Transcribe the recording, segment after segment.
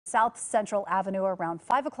South Central Avenue around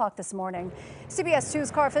 5 o'clock this morning. CBS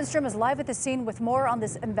 2's Cara Finstrom is live at the scene with more on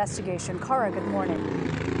this investigation. Cara, good morning.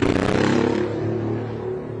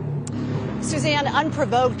 Suzanne,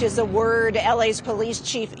 unprovoked is a word LA's police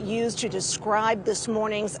chief used to describe this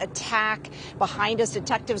morning's attack. Behind us,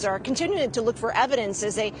 detectives are continuing to look for evidence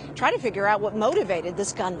as they try to figure out what motivated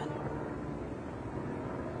this gunman.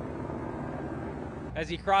 As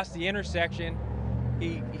he crossed the intersection,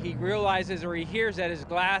 he realizes, or he hears, that his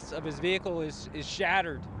glass of his vehicle is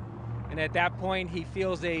shattered. And at that point, he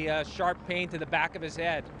feels a sharp pain to the back of his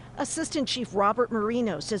head. Assistant Chief Robert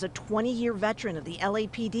Marino says a 20-year veteran of the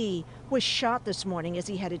LAPD was shot this morning as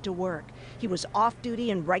he headed to work. He was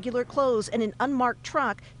off-duty in regular clothes in an unmarked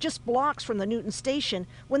truck just blocks from the Newton station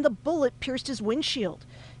when the bullet pierced his windshield.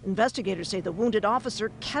 Investigators say the wounded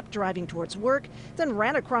officer kept driving towards work, then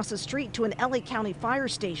ran across the street to an LA County fire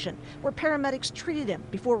station where paramedics treated him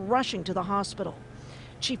before rushing to the hospital.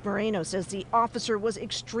 Chief Moreno says the officer was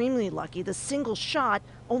extremely lucky. The single shot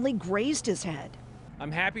only grazed his head.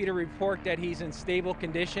 I'm happy to report that he's in stable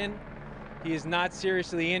condition. He is not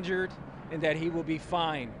seriously injured and that he will be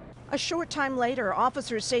fine. A short time later,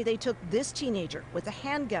 officers say they took this teenager with a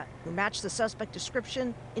handgun who matched the suspect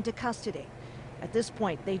description into custody. At this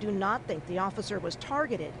point, they do not think the officer was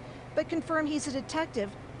targeted, but confirm he's a detective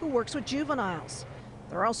who works with juveniles.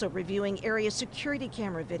 They're also reviewing area security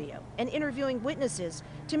camera video and interviewing witnesses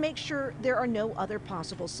to make sure there are no other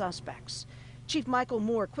possible suspects. Chief Michael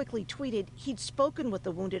Moore quickly tweeted he'd spoken with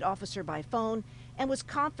the wounded officer by phone and was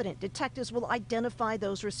confident detectives will identify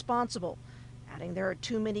those responsible, adding there are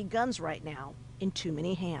too many guns right now in too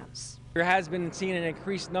many hands. There has been seen an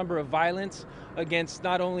increased number of violence against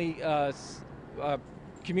not only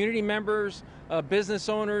community members, business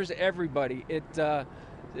owners, everybody. It's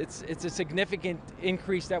a significant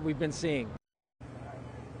increase that we've been seeing.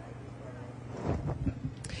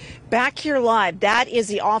 Back here live, that is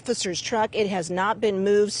the officer's truck. It has not been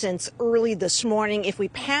moved since early this morning. If we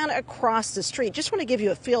pan across the street, just want to give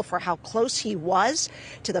you a feel for how close he was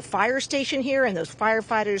to the fire station here and those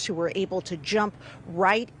firefighters who were able to jump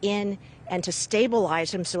right in and to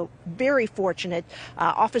stabilize him. So very fortunate.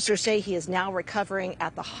 Officers say he is now recovering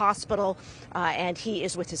at the hospital and he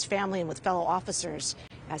is with his family and with fellow officers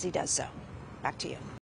as he does so. Back to you.